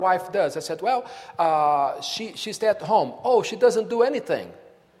wife does? I said, well, she's at home. Oh, she doesn't do anything.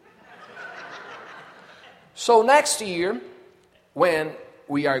 So next year, when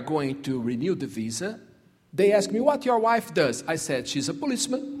we are going to renew the visa, they asked me what your wife does. I said, she's a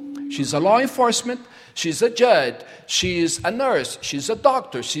policeman, she's a law enforcement, she's a judge, she's a nurse, she's a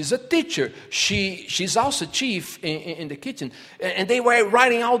doctor, she's a teacher, she's also chief in the kitchen. And they were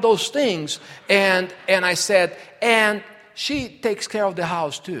writing all those things. And I said, and she takes care of the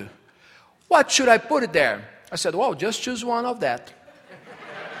house too. What should I put it there? I said, well, just choose one of that.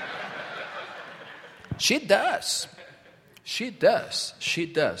 She does. She does. She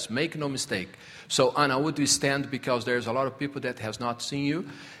does. Make no mistake. So, Anna, would you stand, because there's a lot of people that has not seen you.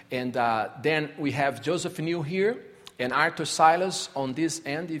 And then we have Joseph Neal here and Arthur Silas on this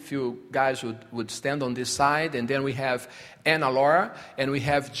end, if you guys would stand on this side. And then we have Anna Laura and we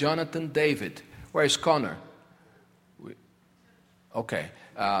have Jonathan David. Where is Connor? Okay.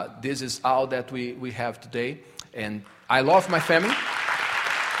 This is all that we have today. And I love my family.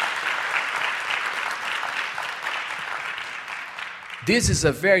 This is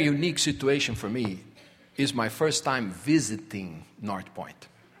a very unique situation for me. It's my first time visiting North Point.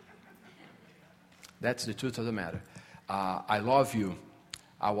 That's the truth of the matter. I love you.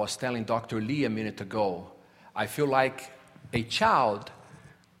 I was telling Dr. Lee a minute ago, I feel like a child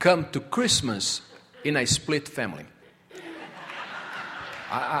come to Christmas in a split family.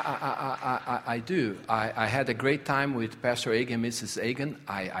 I do. I had a great time with Pastor Agan and Mrs. Agan.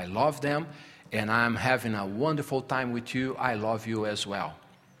 I love them. And I'm having a wonderful time with you. I love you as well.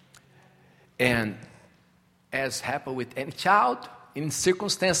 And as happened with any child, in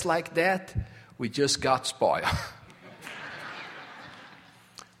circumstance like that, we just got spoiled.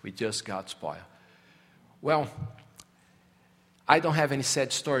 We just got spoiled. Well, I don't have any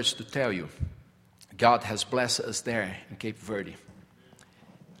sad stories to tell you. God has blessed us there in Cape Verde.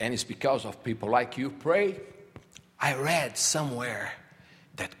 And it's because of people like you pray. I read somewhere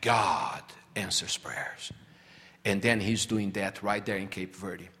that God answers prayers. And then he's doing that right there in Cape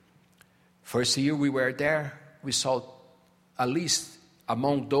Verde. First year we were there, we saw at least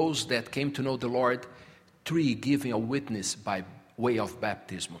among those that came to know the Lord, 3 giving a witness by way of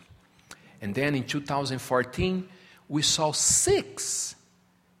baptism. And then in 2014, we saw 6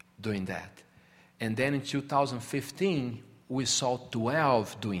 doing that. And then in 2015, we saw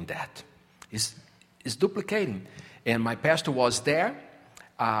 12 doing that. It's duplicating. And my pastor was there.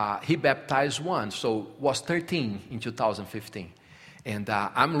 He baptized 1, so was 13 in 2015. And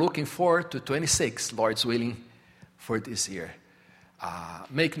I'm looking forward to 26, Lord's willing, for this year.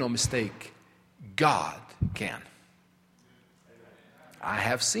 Make no mistake, God can. I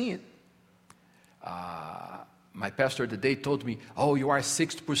have seen it. My pastor today told me, oh, you are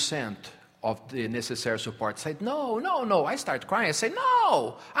 60% of the necessary support. I said, no. I start crying. I say,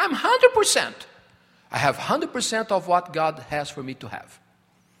 no, I'm 100%. I have 100% of what God has for me to have.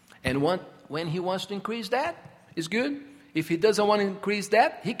 And when he wants to increase that, it's good. If he doesn't want to increase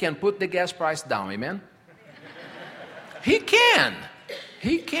that, he can put the gas price down. Amen? He can.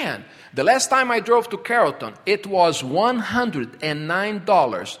 He can. The last time I drove to Carrollton, it was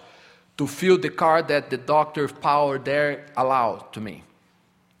 $109 to fill the car that the doctor power there allowed to me.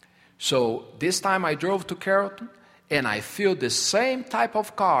 So this time I drove to Carrollton, and I filled the same type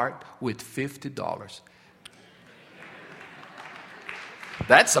of car with $50.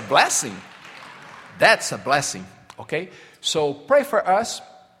 That's a blessing. That's a blessing. Okay? So pray for us.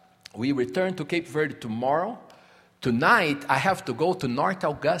 We return to Cape Verde tomorrow. Tonight, I have to go to North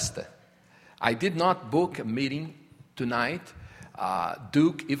Augusta. I did not book a meeting tonight.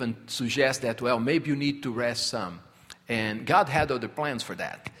 Duke even suggests that, well, maybe you need to rest some. And God had other plans for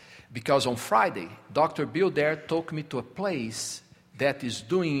that. Because on Friday, Dr. Bill there took me to a place that is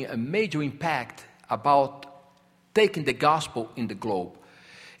doing a major impact about taking the gospel in the globe.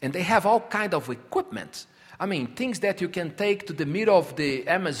 And they have all kind of equipment. I mean, things that you can take to the middle of the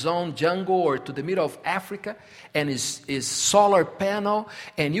Amazon jungle or to the middle of Africa, and is solar panel,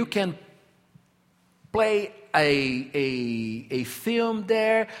 and you can play a film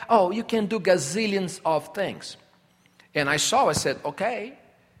there. Oh, you can do gazillions of things. And I said, okay,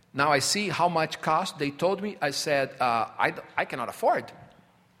 now I see how much cost. They told me, I said, I cannot afford.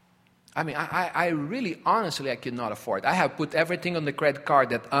 I mean, I really, honestly, I cannot afford. I have put everything on the credit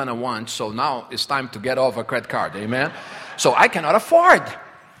card that Anna wants, so now it's time to get off a credit card, amen? So I cannot afford.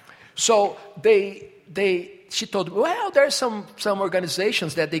 So she told me, well, there's some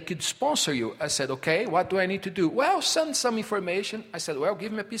organizations that they could sponsor you. I said, okay, what do I need to do? Well, send some information. I said, well,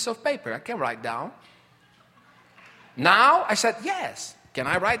 give me a piece of paper. I can write down. Now? I said, yes. Can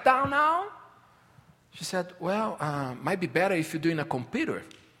I write down now? She said, well, might be better if you do it in a computer.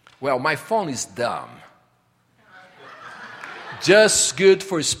 Well, my phone is dumb. Just good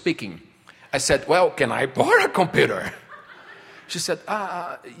for speaking. I said, well, can I borrow a computer? She said,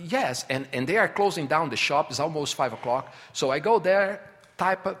 yes. And they are closing down the shop. It's almost 5 o'clock. So I go there,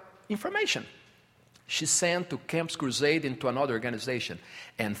 type information. She sent to Camps Crusade into another organization.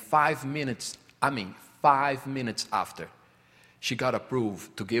 And 5 minutes after, she got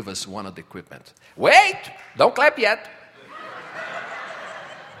approved to give us one of the equipment. Wait, don't clap yet.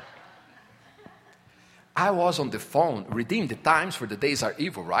 I was on the phone, redeem the times for the days are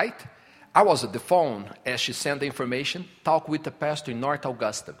evil, right? I was at the phone as she sent the information, talk with the pastor in North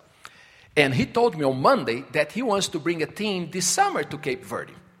Augusta. And he told me on Monday that he wants to bring a team this summer to Cape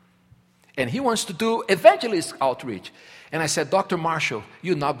Verde. And he wants to do evangelist outreach. And I said, Dr. Marshall,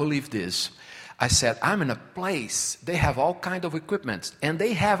 you not believe this. I said, I'm in a place, they have all kind of equipment. And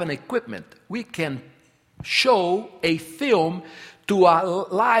they have an equipment. We can show a film to a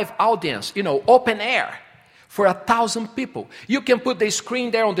live audience, open air for 1,000 people. You can put the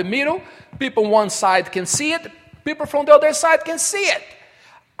screen there on the middle. People on one side can see it. People from the other side can see it.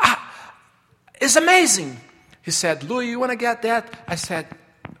 It's amazing. He said, Louis, you want to get that? I said,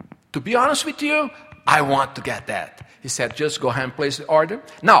 to be honest with you, I want to get that. He said, just go ahead and place the order.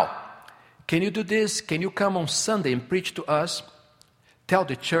 Now, can you do this? Can you come on Sunday and preach to us? Tell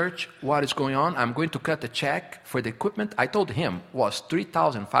the church what is going on. I'm going to cut the check for the equipment. I told him was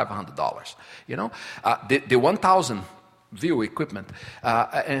 $3,500. The 1,000 view equipment.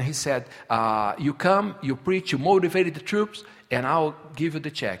 And he said, you come, you preach, you motivated the troops, and I'll give you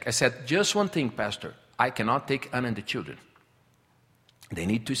the check. I said, just one thing, Pastor. I cannot take Anna and the children. They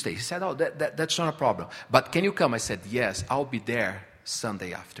need to stay. He said, oh, that's not a problem. But can you come? I said, yes, I'll be there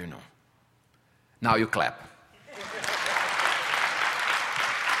Sunday afternoon. Now you clap.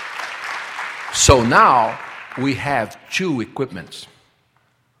 So now we have 2 equipments.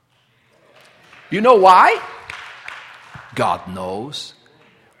 You know why? God knows.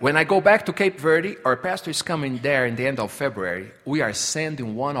 When I go back to Cape Verde, our pastor is coming there in the end of February. We are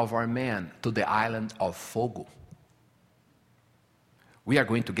sending one of our men to the island of Fogo. We are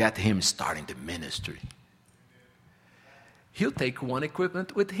going to get him starting the ministry. He'll take one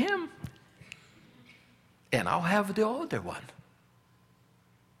equipment with him, and I'll have the other one.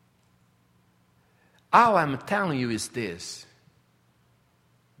 All I'm telling you is this.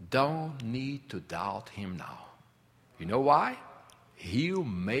 Don't need to doubt him now. You know why? He'll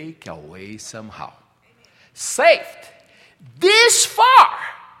make a way somehow. Saved this far,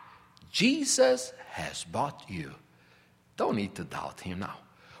 Jesus has bought you. Don't need to doubt him now.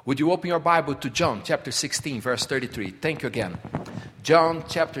 Would you open your Bible to John chapter 16, verse 33? Thank you again. John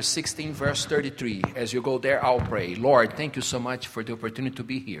chapter 16, verse 33. As you go there, I'll pray. Lord, thank you so much for the opportunity to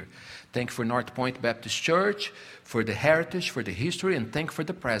be here. Thank you for North Point Baptist Church, for the heritage, for the history, and thank you for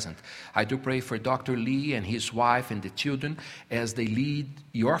the present. I do pray for Dr. Lee and his wife and the children as they lead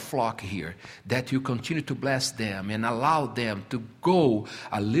your flock here, that you continue to bless them and allow them to go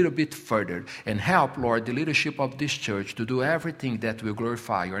a little bit further and help, Lord, the leadership of this church to do everything that will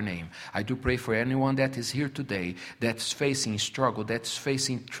glorify your name. I do pray for anyone that is here today that's facing struggle, that's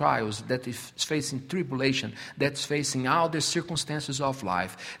facing trials, that is facing tribulation, that's facing all the circumstances of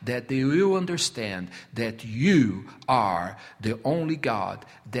life, that they will understand that you are the only God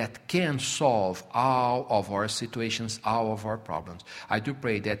that can solve all of our situations, all of our problems. I do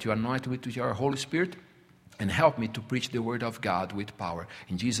pray that you anoint me with your Holy Spirit and help me to preach the word of God with power.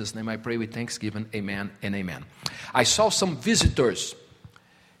 In Jesus' name I pray with thanksgiving. Amen and amen. I saw some visitors.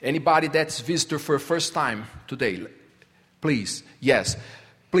 Anybody that's visitor for first time today, please, yes,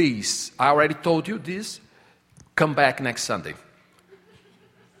 please, I already told you this, come back next Sunday.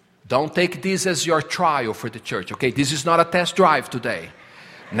 Don't take this as your trial for the church, okay? This is not a test drive today.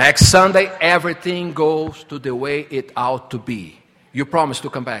 Next Sunday, everything goes to the way it ought to be. You promise to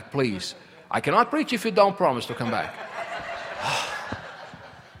come back, please. I cannot preach if you don't promise to come back.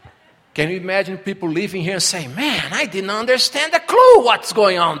 Can you imagine people leaving here and saying, man, I didn't understand a clue what's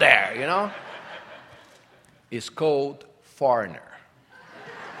going on there, It's called foreigner.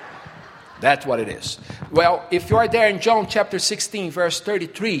 That's what it is. Well, if you are there in John chapter 16, verse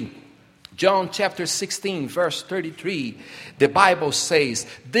 33, John chapter 16, verse 33, the Bible says,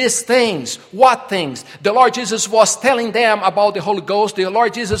 these things, what things? The Lord Jesus was telling them about the Holy Ghost. The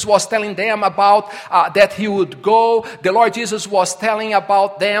Lord Jesus was telling them about that he would go. The Lord Jesus was telling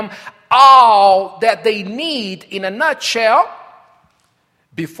about them all that they need in a nutshell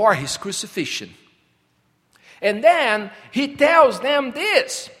before his crucifixion. And then he tells them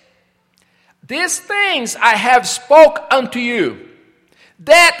this. These things I have spoke unto you,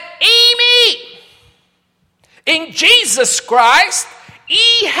 that in me, in Jesus Christ,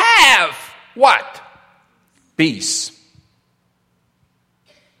 ye what? Peace.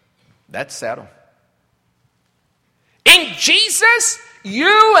 That's settled. In Jesus,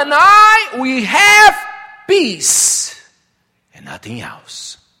 you and I, we have peace and nothing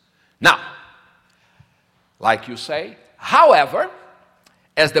else. Now, like you say, however,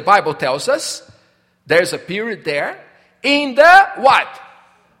 as the Bible tells us, there's a period there in the what?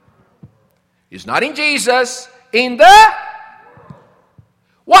 It's not in Jesus, in the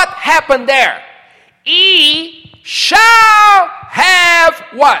what happened there? Ye shall have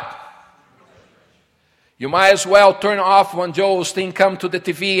what? You might as well turn off when Joel's thing come to the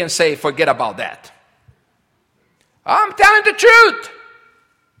TV and say, forget about that. I'm telling the truth.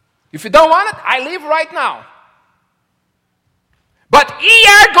 If you don't want it, I leave right now. But ye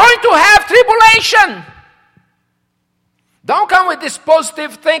are going to have tribulation. Don't come with this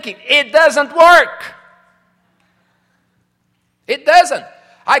positive thinking. It doesn't work. It doesn't.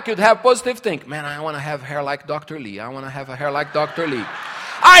 I could have positive thinking. Man, I want to have hair like Dr. Lee. I want to have a hair like Dr. Lee.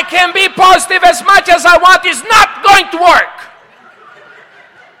 I can be positive as much as I want. It's not going to work.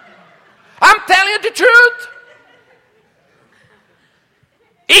 I'm telling you the truth.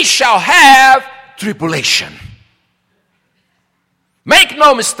 He shall have tribulation. Make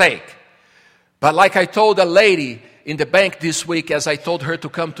no mistake. But like I told a lady in the bank this week as I told her to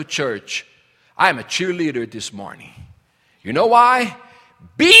come to church, I'm a cheerleader this morning. You know why?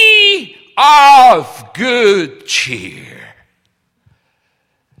 Be of good cheer.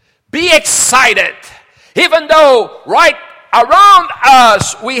 Be excited. Even though right around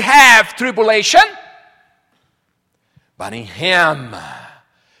us we have tribulation, but in Him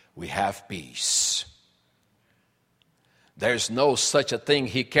we have peace. There's no such a thing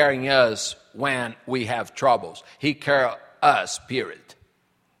He carrying us when we have troubles. He carries us, period.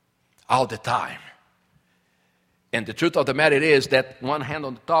 All the time. And the truth of the matter is that one hand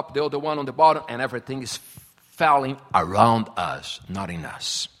on the top, the other one on the bottom, and everything is falling around us, not in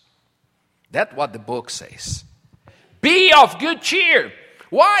us. That's what the book says. Be of good cheer.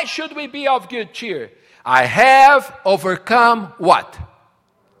 Why should we be of good cheer? I have overcome what?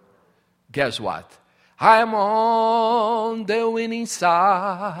 Guess what? I'm on the winning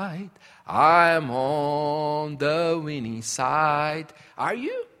side. I'm on the winning side. Are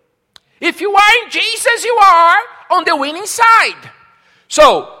you? If you are in Jesus, you are on the winning side.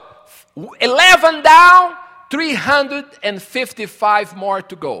 So, 11 down, 355 more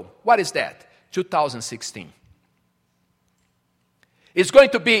to go. What is that? 2016. It's going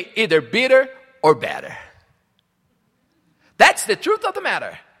to be either bitter or better. That's the truth of the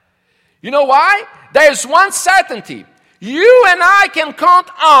matter. You know why? There's one certainty. You and I can count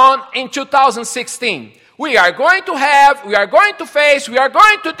on in 2016. We are going to face, we are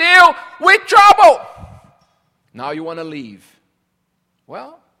going to deal with trouble. Now you want to leave.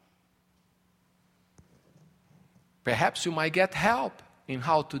 Well, perhaps you might get help in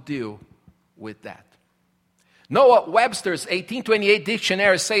how to deal with that. Noah Webster's 1828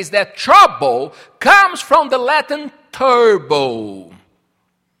 dictionary says that trouble comes from the Latin turbo.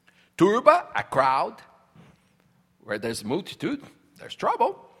 Turba, a crowd. Where there's multitude, there's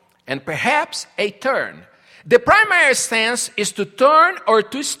trouble. And perhaps a turn. The primary sense is to turn or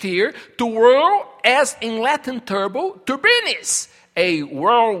to steer, to whirl, as in Latin turbo, turbinis, a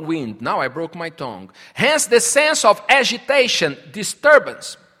whirlwind. Now I broke my tongue. Hence the sense of agitation,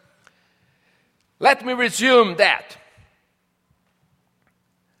 disturbance. Let me resume that.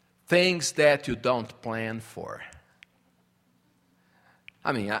 Things that you don't plan for.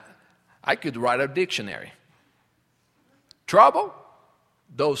 I mean, I could write a dictionary. Trouble,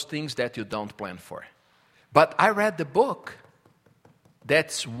 those things that you don't plan for. But I read the book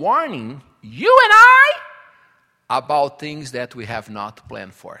that's warning you and I about things that we have not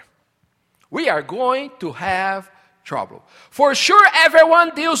planned for. We are going to have trouble. For sure,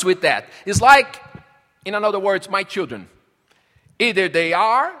 everyone deals with that. It's like, in other words, my children. Either they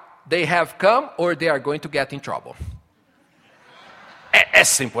have come, or they are going to get in trouble. As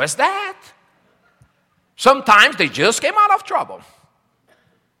simple as that. Sometimes they just came out of trouble.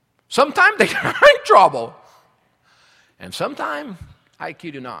 Sometimes they are in trouble. And sometimes, I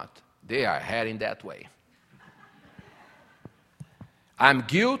kid you not, they are heading that way. I'm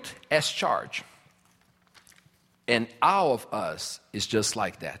guilt as charged. And all of us is just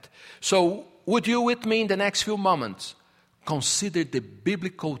like that. So, would you with me in the next few moments consider the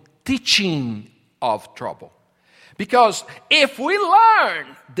biblical teaching of trouble? Because if we learn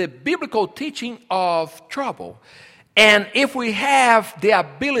the biblical teaching of trouble, and if we have the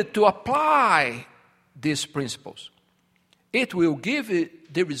ability to apply these principles, it will give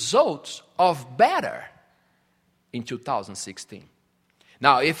it the results of better in 2016.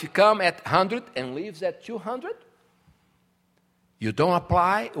 Now, if you come at 100 and leaves at 200, you don't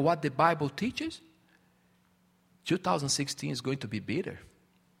apply what the Bible teaches, 2016 is going to be bitter.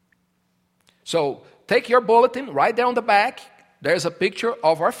 So take your bulletin, write down the back. There's a picture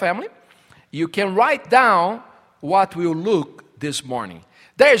of our family. You can write down what will look this morning.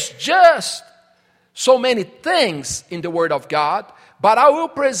 There's just so many things in the Word of God, but I will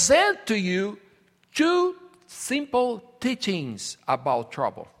present to you 2 simple teachings about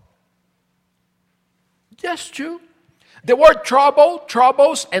trouble. Just 2. The word trouble,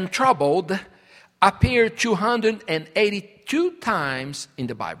 troubles, and troubled appear 282 times in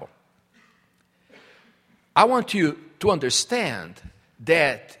the Bible. I want you to understand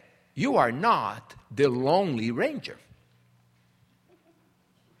that you are not the lonely ranger.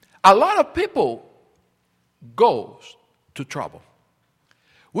 A lot of people go to trouble.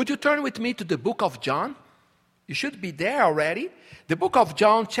 Would you turn with me to the book of John? You should be there already. The book of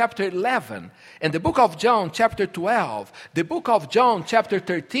John chapter 11 and the book of John chapter 12, the book of John chapter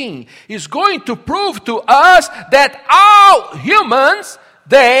 13 is going to prove to us that all humans,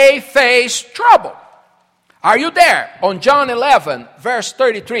 they face trouble. Are you there? On John 11, verse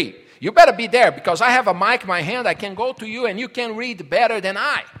 33. You better be there because I have a mic in my hand. I can go to you and you can read better than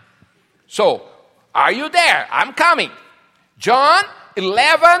I. So, are you there? I'm coming. John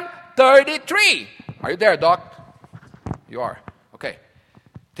 11:33. Are you there, Doc? You are. Okay.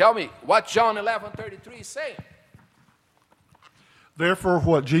 Tell me what John 11:33 is saying. Therefore,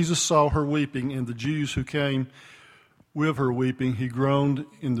 what Jesus saw her weeping, and the Jews who came with her weeping, he groaned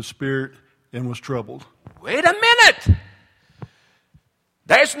in the spirit and was troubled. Wait a minute.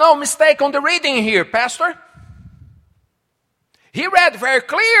 There's no mistake on the reading here, Pastor. He read very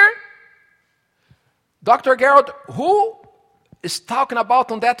clear. Dr. Gerald, who is talking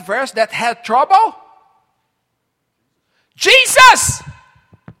about on that verse that had trouble? Jesus!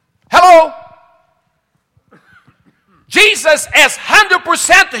 Hello? Jesus, as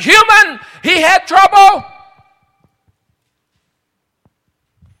 100% human, he had trouble.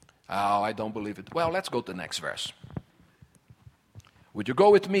 Oh, I don't believe it. Well, let's go to the next verse. Would you go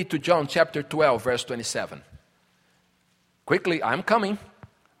with me to John chapter 12, verse 27? Quickly, I'm coming.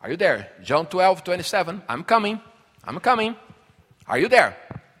 Are you there? John 12, 27. I'm coming. Are you there?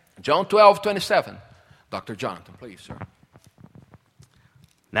 John 12, 27. Dr. Jonathan, please, sir.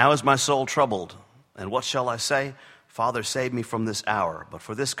 Now is my soul troubled, and what shall I say? Father, save me from this hour, but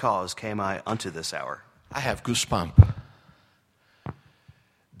for this cause came I unto this hour. I have goosebumps.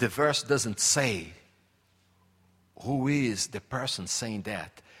 The verse doesn't say who is the person saying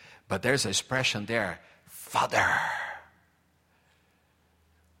that, but there's an expression there, Father.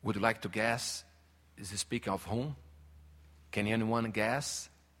 Would you like to guess? Is he speaking of whom? Can anyone guess?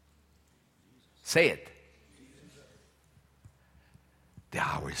 Say it. The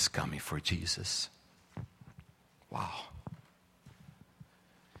hour is coming for Jesus. Wow.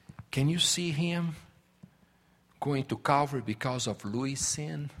 Can you see him going to Calvary because of Louis'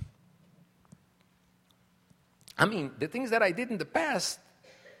 sin? I mean, the things that I did in the past,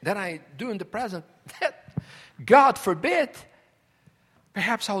 that I do in the present, that God forbid,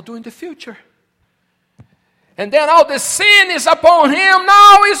 perhaps I'll do in the future. And then all the sin is upon him.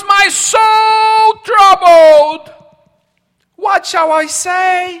 Now is my soul troubled. What shall I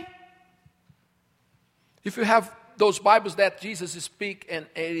say? If you have those Bibles that Jesus speaks and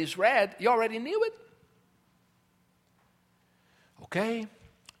it is read, you already knew it. Okay,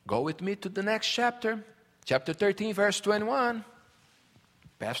 go with me to the next chapter. Chapter 13, verse 21.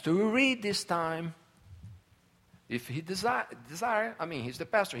 Pastor will read this time. If he desire, I mean, he's the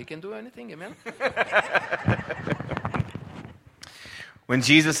pastor. He can do anything, amen? When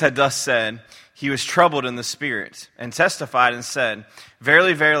Jesus had thus said, he was troubled in the spirit, and testified and said,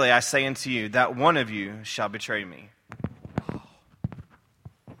 Verily, verily, I say unto you, that one of you shall betray me.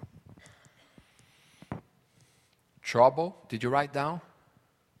 Trouble, did you write down?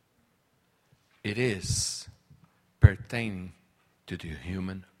 It is pertaining to the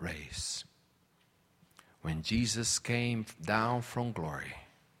human race. When Jesus came down from glory,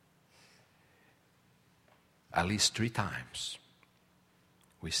 at least 3 times,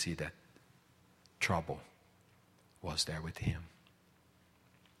 we see that trouble was there with him.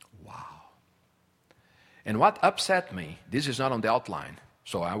 Wow. And what upset me, this is not on the outline,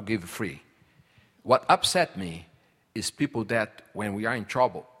 so I'll give it free. What upset me is people that when we are in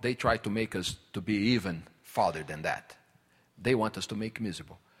trouble, they try to make us to be even farther than that. They want us to make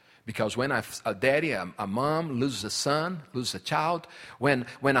miserable. Because when a daddy, a mom loses a son, loses a child, when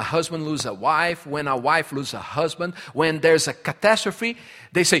a husband loses a wife, when a wife loses a husband, when there's a catastrophe,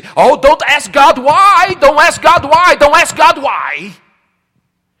 they say, oh, don't ask God why, don't ask God why, don't ask God why.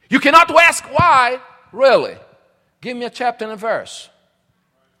 You cannot ask why. Really? Give me a chapter and a verse.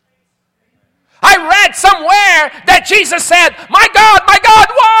 I read somewhere that Jesus said, my God,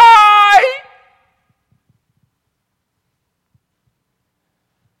 why?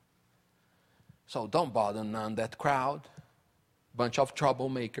 So don't bother none that crowd. Bunch of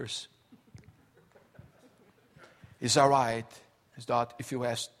troublemakers. It's all right. It's not if you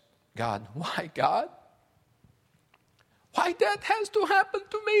ask God, why God? Why that has to happen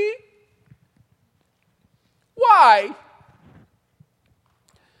to me? Why?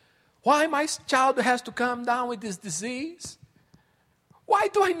 Why my child has to come down with this disease? Why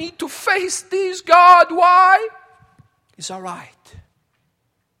do I need to face this, God? Why? It's all right.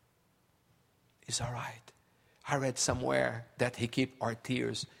 It's all right. I read somewhere that he keep our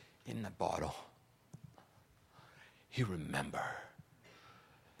tears in a bottle. He remember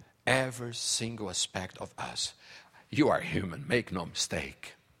every single aspect of us. You are human, make no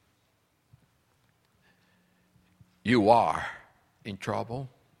mistake. You are in trouble.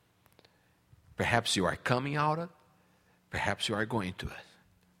 Perhaps you are coming out of it. Perhaps you are going to it.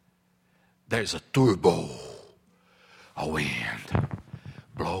 There's a turbo, a wind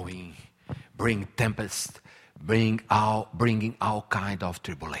blowing, bring tempest, bringing all kind of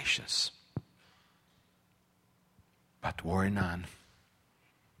tribulations. But worry none.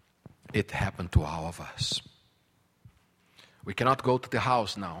 It happened to all of us. We cannot go to the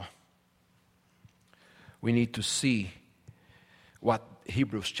house now. We need to see what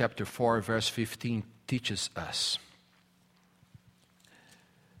Hebrews chapter 4 verse 15 teaches us.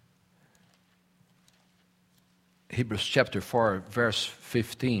 Hebrews chapter 4 verse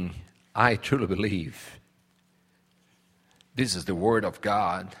 15. I truly believe this is the word of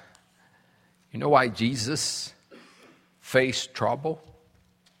God. You know why Jesus faced trouble?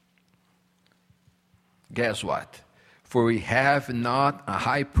 Guess what? For we have not a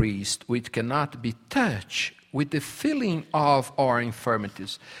high priest which cannot be touched with the feeling of our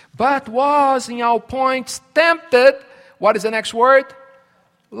infirmities, but was in all points tempted. What is the next word?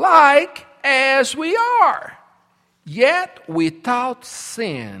 Like as we are, yet without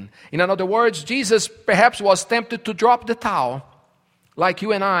sin. In other words, Jesus perhaps was tempted to drop the towel. Like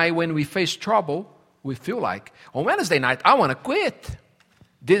you and I, when we face trouble, we feel like, on Wednesday night, I want to quit.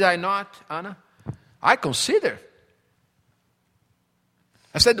 Did I not, Anna? I consider.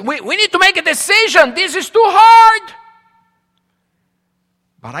 I said, we need to make a decision. This is too hard.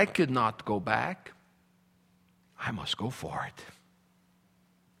 But I could not go back. I must go for it.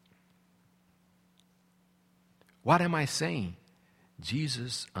 What am I saying?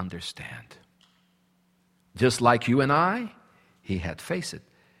 Jesus understand. Just like you and I, he had faced it.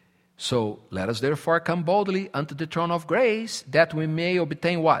 So let us therefore come boldly unto the throne of grace, that we may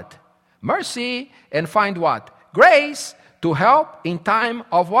obtain what? Mercy, and find what? Grace to help in time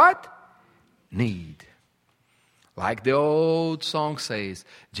of what? Need. Like the old song says,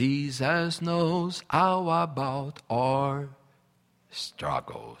 Jesus knows all about our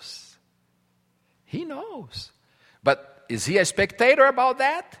struggles. He knows. But is he a spectator about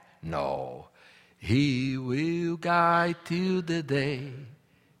that? No. He will guide till the day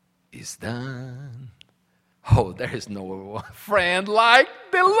is done. Oh, there is no friend like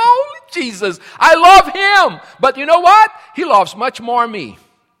the lowly Jesus. I love him. But you know what? He loves much more me.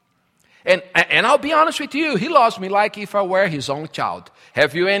 And I'll be honest with you, he loves me like if I were his own child.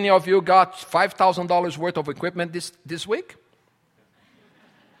 Have you, any of you, got $5,000 worth of equipment this week?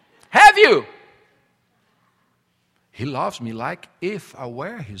 Have you? He loves me like if I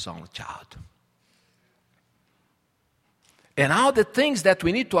were his own child. And all the things that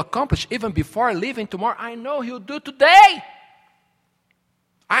we need to accomplish even before leaving tomorrow, I know he'll do today.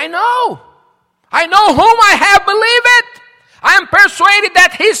 I know whom I have believed. I am persuaded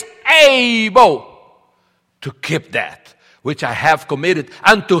that he's able to keep that which I have committed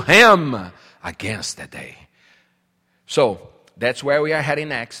unto him against that day. So that's where we are heading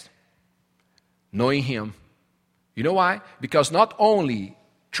next. Knowing him. You know why? Because not only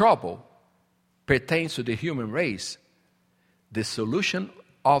trouble pertains to the human race, the solution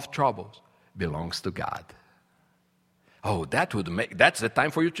of troubles belongs to God. Oh, that's the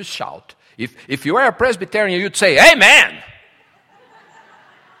time for you to shout. If you are a Presbyterian, you'd say, Amen.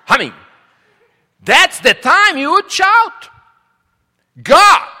 I mean, that's the time you would shout.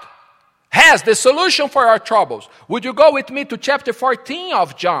 God has the solution for our troubles. Would you go with me to chapter 14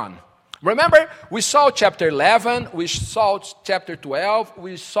 of John? Remember, we saw chapter 11, we saw chapter 12,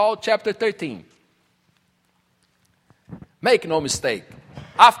 we saw chapter 13. Make no mistake.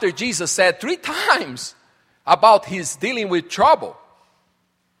 After Jesus said 3 times about his dealing with trouble,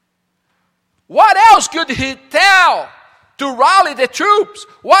 what else could he tell to rally the troops.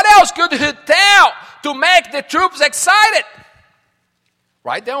 What else could he tell to make the troops excited?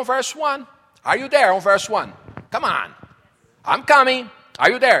 Right there on verse 1. Are you there on verse 1? Come on. I'm coming. Are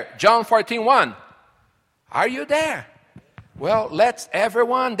you there? John 14:1. Are you there? Well, let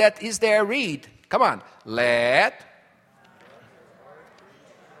everyone that is there read. Come on. Let.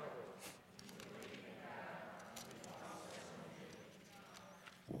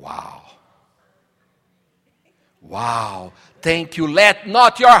 Wow. Wow. Thank you. Let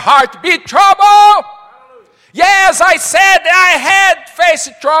not your heart be troubled. Yes, I said I had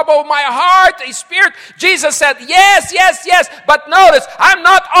faced trouble, my heart, the spirit. Jesus said, yes, yes, yes. But notice, I'm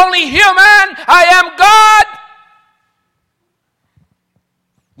not only human, I am God.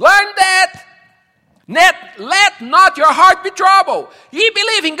 Learn that. Let not your heart be troubled. Ye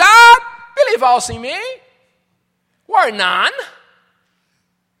believe in God, believe also in me. Worry none.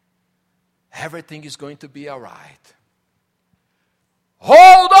 Everything is going to be all right.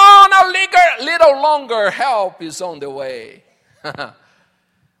 Hold on a little longer. Help is on the way.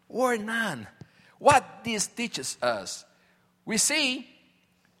 Worry none. What this teaches us, we see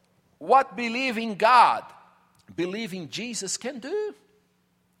what believing God, believing Jesus can do.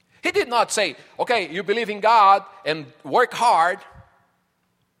 He did not say, okay, you believe in God and work hard.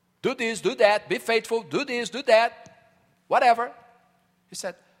 Do this, do that, be faithful, do this, do that, whatever. He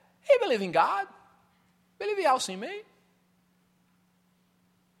said, hey, believe in God. Believe also in me.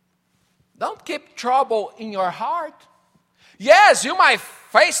 Don't keep trouble in your heart. Yes, you might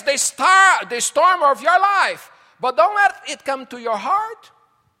face the storm of your life, but don't let it come to your heart.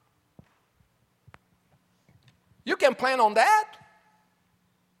 You can plan on that.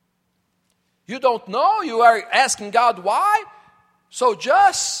 You don't know, you are asking God why. So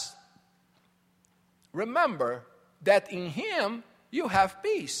just remember that in Him you have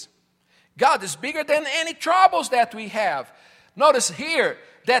peace. God is bigger than any troubles that we have. Notice here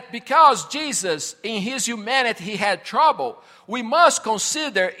that because Jesus, in His humanity, He had trouble, we must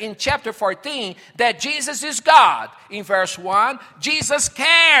consider in chapter 14 that Jesus is God. In verse 1, Jesus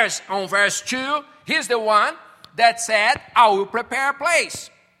cares. On verse 2, He's the one that said, I will prepare a place.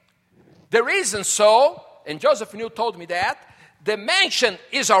 The reason so, and Joseph New told me that, the mansion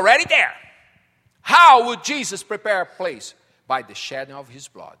is already there. How would Jesus prepare a place? By the shedding of His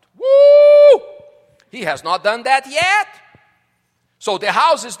blood. Woo! He has not done that yet. So the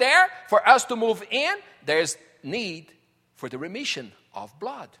house is there. For us to move in, there's need for the remission of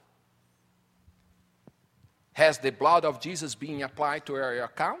blood. Has the blood of Jesus been applied to your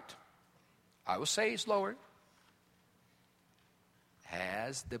account? I will say slower.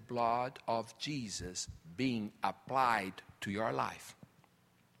 Has the blood of Jesus been applied to your life?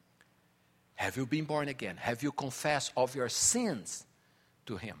 Have you been born again? Have you confessed of your sins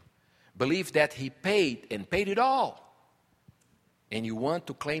to Him? Believe that He paid and paid it all. And you want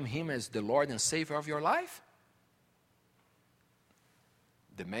to claim Him as the Lord and Savior of your life?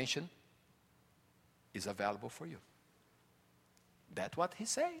 The mansion is available for you. That's what He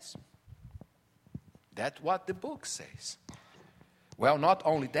says. That's what the book says. Well, not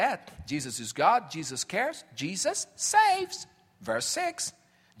only that, Jesus is God, Jesus cares, Jesus saves. Verse 6,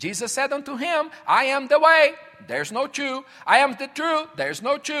 Jesus said unto him, I am the way, there's no Jew. I am the truth, there's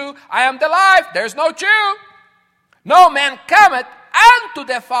no Jew. I am the life, there's no Jew. No man cometh unto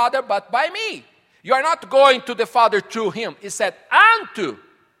the Father but by me. You are not going to the Father through Him. It said unto.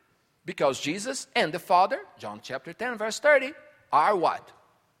 Because Jesus and the Father, John chapter 10, verse 30, are what?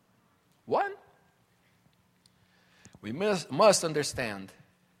 One. We must understand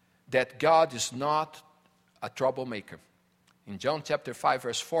that God is not a troublemaker. In John chapter 5,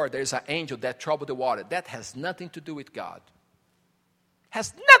 verse 4, there is an angel that troubled the water. That has nothing to do with God.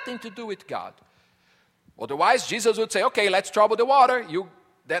 Has nothing to do with God. Otherwise, Jesus would say, okay, let's trouble the water. You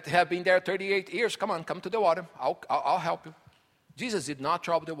that have been there 38 years, come to the water. I'll help you. Jesus did not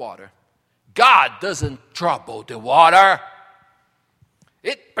trouble the water. God doesn't trouble the water.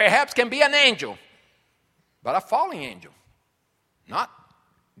 It perhaps can be an angel, but a falling angel, not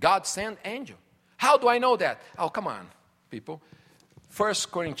God sent angel. How do I know that? Oh, come on, people. 1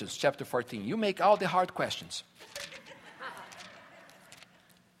 Corinthians chapter 14. You make all the hard questions.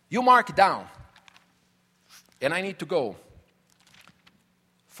 You mark down. And I need to go.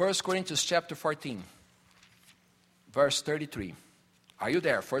 1 Corinthians chapter 14, verse 33. Are you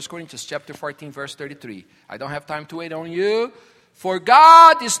there? 1 Corinthians chapter 14, verse 33. I don't have time to wait on you. For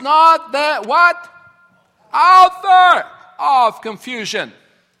God is not the what? Author of confusion.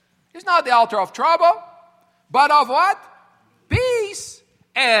 He's not the author of trouble, but of what? Peace,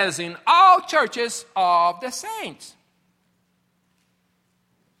 as in all churches of the saints.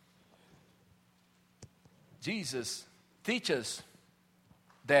 Jesus teaches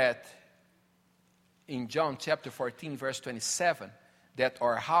that in John chapter 14, verse 27, that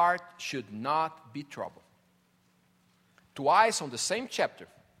our heart should not be troubled. Twice on the same chapter,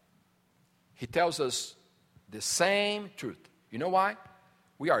 he tells us the same truth. You know why?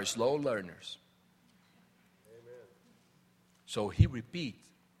 We are slow learners. Amen. So he repeats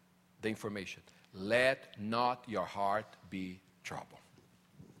the information. Let not your heart be troubled.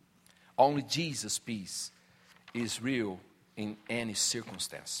 Only Jesus' peace is real in any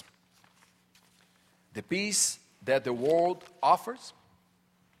circumstance. The peace that the world offers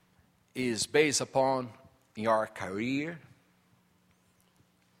is based upon your career,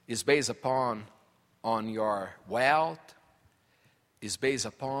 is based upon on your wealth, is based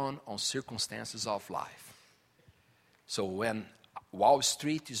upon on circumstances of life. So when Wall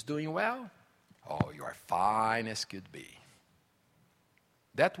Street is doing well, oh, you are fine as could be.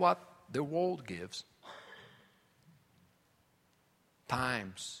 That's what the world gives.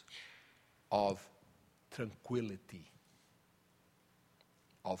 Times of tranquility,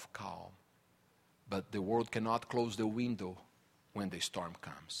 of calm. But the world cannot close the window when the storm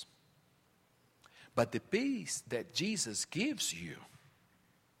comes. But the peace that Jesus gives you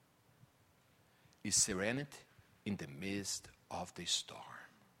is serenity in the midst of the storm.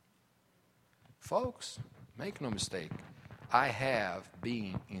 Folks, make no mistake, I have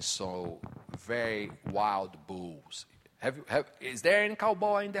been in so very wild bulls. Is there any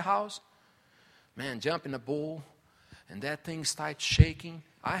cowboy in the house? Man, jump in a bull, and that thing starts shaking.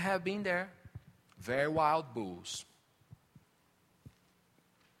 I have been there. Very wild bulls.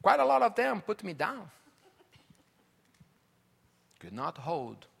 Quite a lot of them put me down. Could not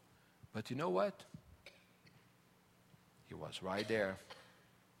hold. But you know what? He was right there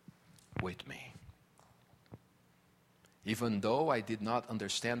with me. Even though I did not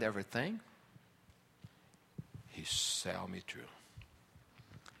understand everything, he saw me through.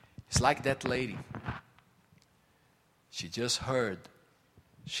 It's like that lady. She just heard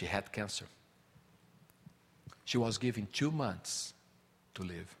she had cancer. She was given 2 months to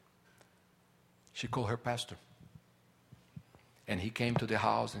live. She called her pastor. And he came to the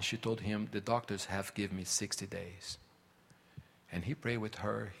house and she told him, the doctors have given me 60 days. And he prayed with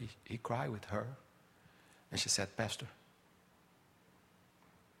her. He cried with her. And she said, Pastor,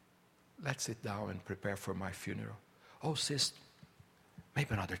 let's sit down and prepare for my funeral. Oh, sis,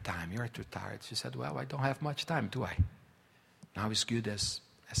 maybe another time. You're too tired. She said, well, I don't have much time, do I? Now it's good as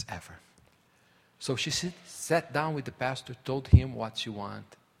ever. So she sat down with the pastor, told him what she wanted,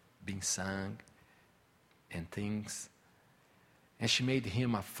 being sung and things. And she made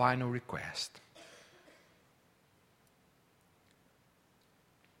him a final request.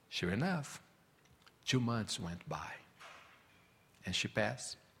 Sure enough, 2 months went by. And she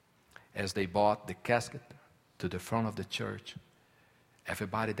passed. As they brought the casket to the front of the church,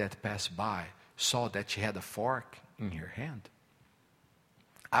 everybody that passed by saw that she had a fork in her hand.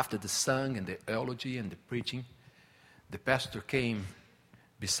 After the song and the eulogy and the preaching, the pastor came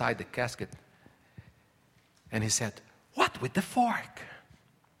beside the casket and he said, what with the fork?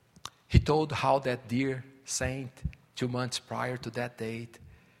 He told how that dear saint, 2 months prior to that date,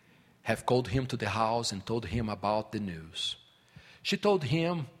 have called him to the house and told him about the news. She told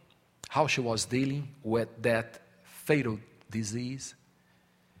him how she was dealing with that fatal disease.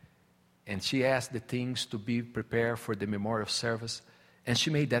 And she asked the things to be prepared for the memorial service. And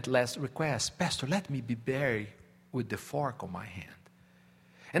she made that last request, Pastor, let me be buried with the fork on my hand.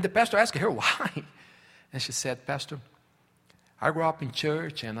 And the pastor asked her, why? And she said, Pastor, I grew up in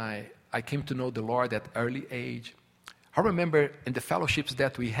church and I came to know the Lord at early age. I remember in the fellowships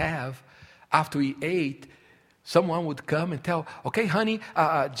that we have, after we ate, someone would come and tell, okay, honey,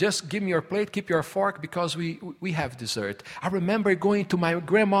 just give me your plate, keep your fork, because we have dessert. I remember going to my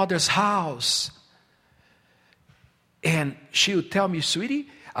grandmother's house, and she would tell me, sweetie,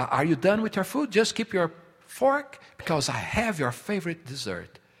 are you done with your food? Just keep your fork, because I have your favorite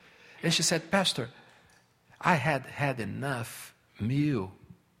dessert. And she said, Pastor, I had had enough meal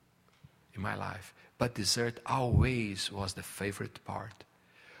in my life, but dessert always was the favorite part.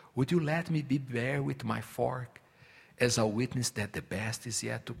 Would you let me be there with my fork as a witness that the best is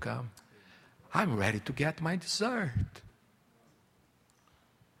yet to come? I'm ready to get my dessert.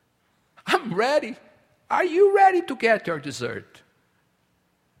 I'm ready. Are you ready to get your dessert?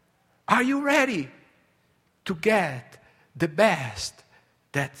 Are you ready to get the best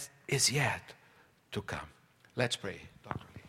that is yet to come? Let's pray.